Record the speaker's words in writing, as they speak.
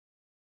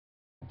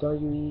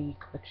WWE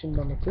Collection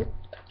number 2.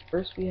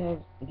 First we have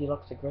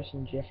Deluxe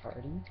Aggression Jeff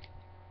Hardy,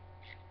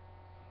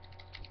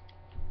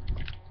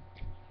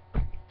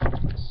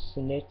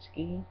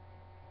 Snitsky,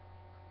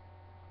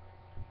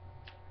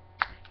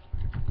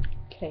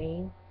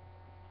 Kane,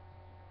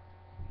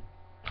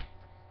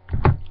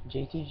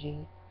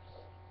 JTG,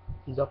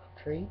 he's up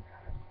for trade.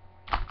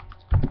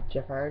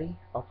 Jeff Hardy,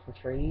 up for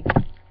trade.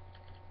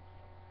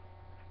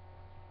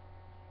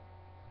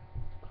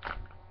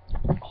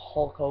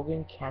 Hulk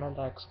Hogan,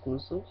 Canada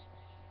exclusive.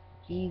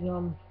 He's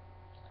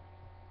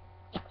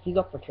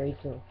up for trade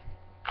too.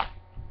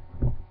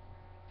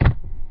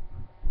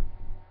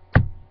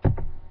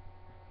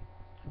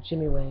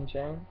 Jimmy Wang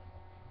Chang,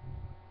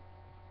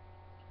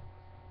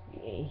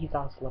 he's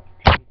also up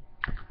for trade.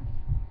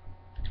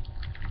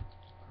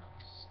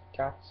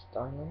 Scott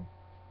Steiner,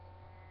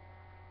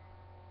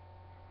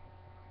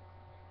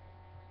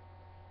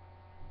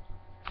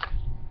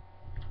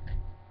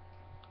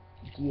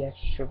 DX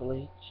Triple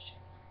H,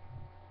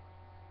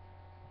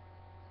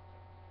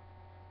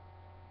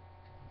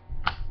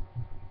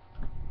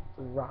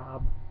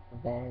 Rob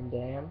Van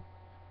Dam,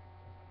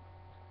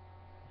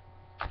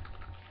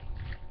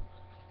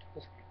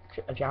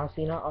 John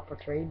Cena up for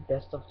trade,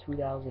 best of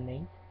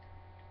 2008.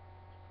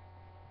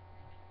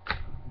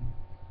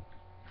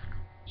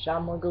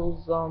 Shawn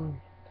Michaels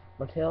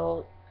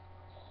Mattel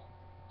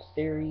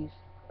series.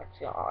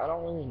 Actually, I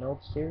don't really know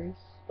the series,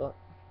 but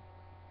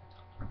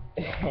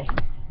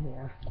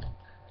yeah.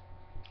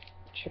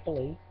 Triple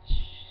H.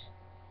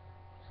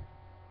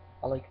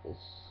 I like this.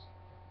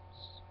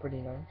 It's pretty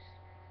nice.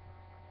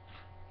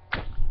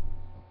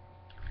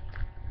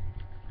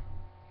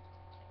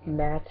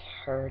 Matt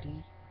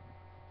Hardy.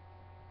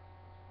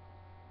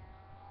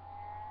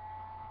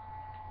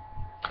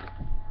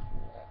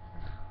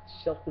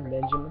 Shelton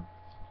Benjamin.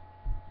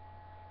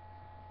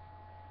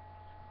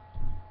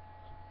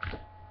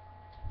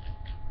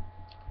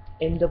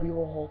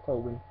 NWO Hulk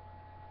Hogan.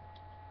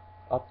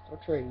 Up for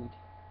trade.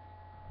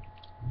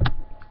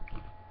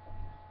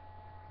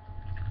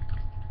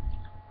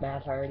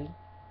 Matt Hardy.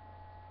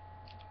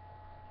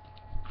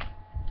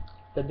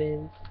 The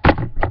Miz.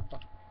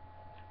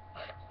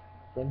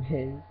 The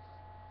Miz.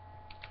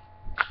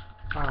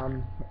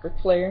 Ric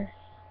Flair.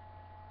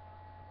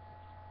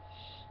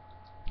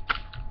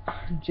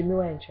 Jimmy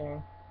Wang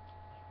Chang.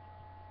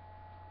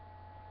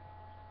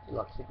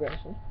 Deluxe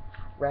Aggression.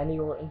 Randy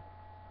Orton.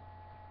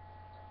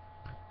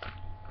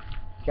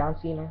 John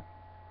Cena.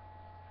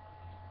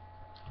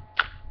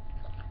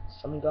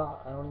 Some guy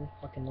I don't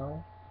fucking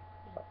know.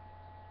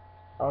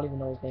 I don't even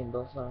know his name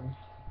though, sorry.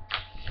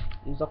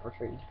 He was up for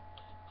trade.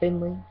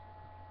 Finley.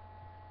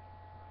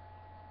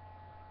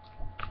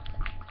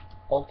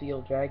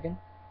 Ultio Dragon.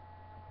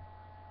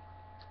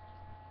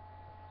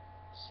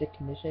 Sick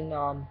Mission,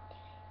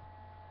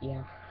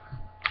 yeah.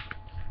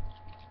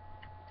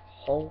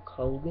 Hulk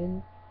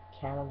Hogan,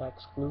 Canada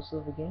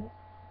exclusive again.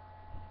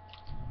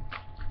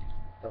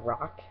 The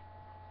Rock,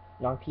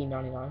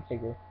 1999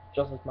 figure,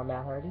 just like my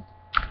Matt Hardy.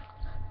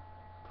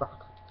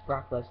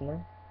 Brock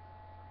Lesnar.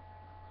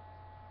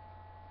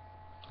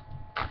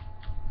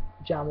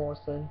 John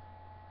Morrison.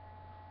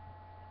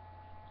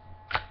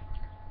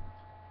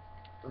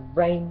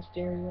 Rey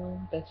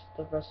Mysterio, best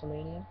of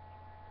WrestleMania.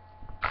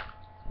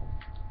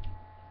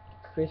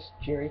 Chris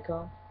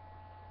Jericho.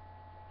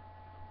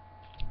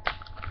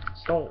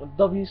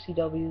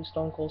 WCW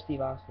Stone Cold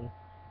Steve Austin.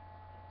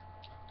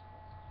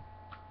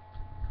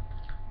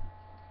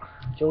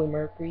 Joey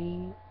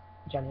Mercury,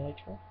 Johnny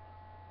Nitro.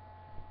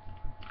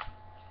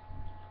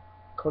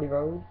 Cody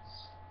Rhodes.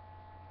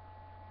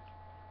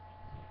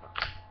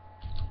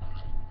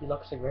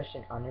 Deluxe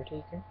Aggression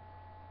Undertaker.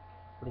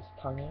 With his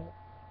tongue out.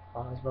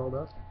 On his rolled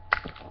up.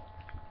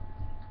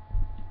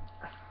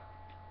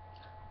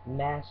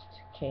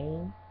 Masked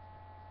Kane.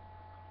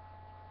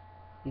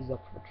 He's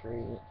up for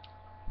trade.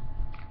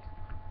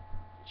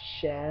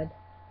 Shad.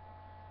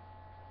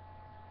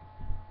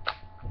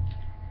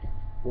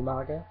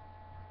 Umaga.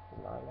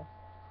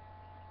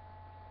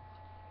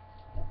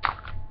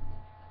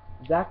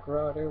 Zack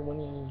Ryder when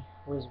he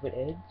was with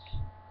Edge.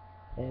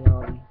 And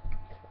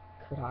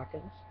Kurt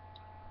Hawkins.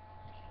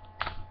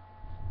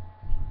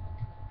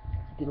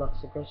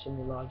 Deluxe Aggression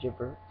Elijah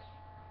Burke.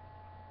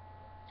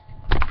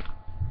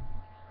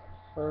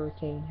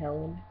 Hurricane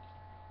Helen.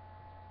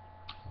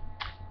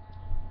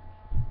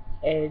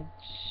 Edge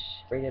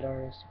Rated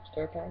R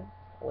Superstar Pack.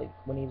 Like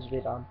when he was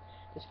with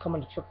just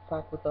coming to triple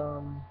pack with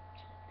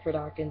Kurt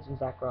Hawkins and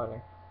Zack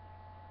Ryder.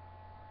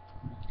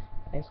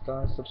 Thanks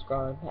guys,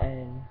 subscribe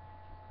and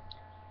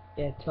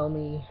yeah, tell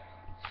me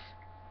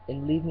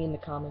and leave me in the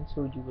comments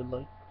who you would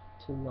like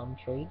to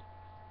trade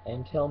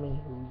and tell me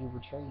who you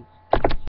would trade.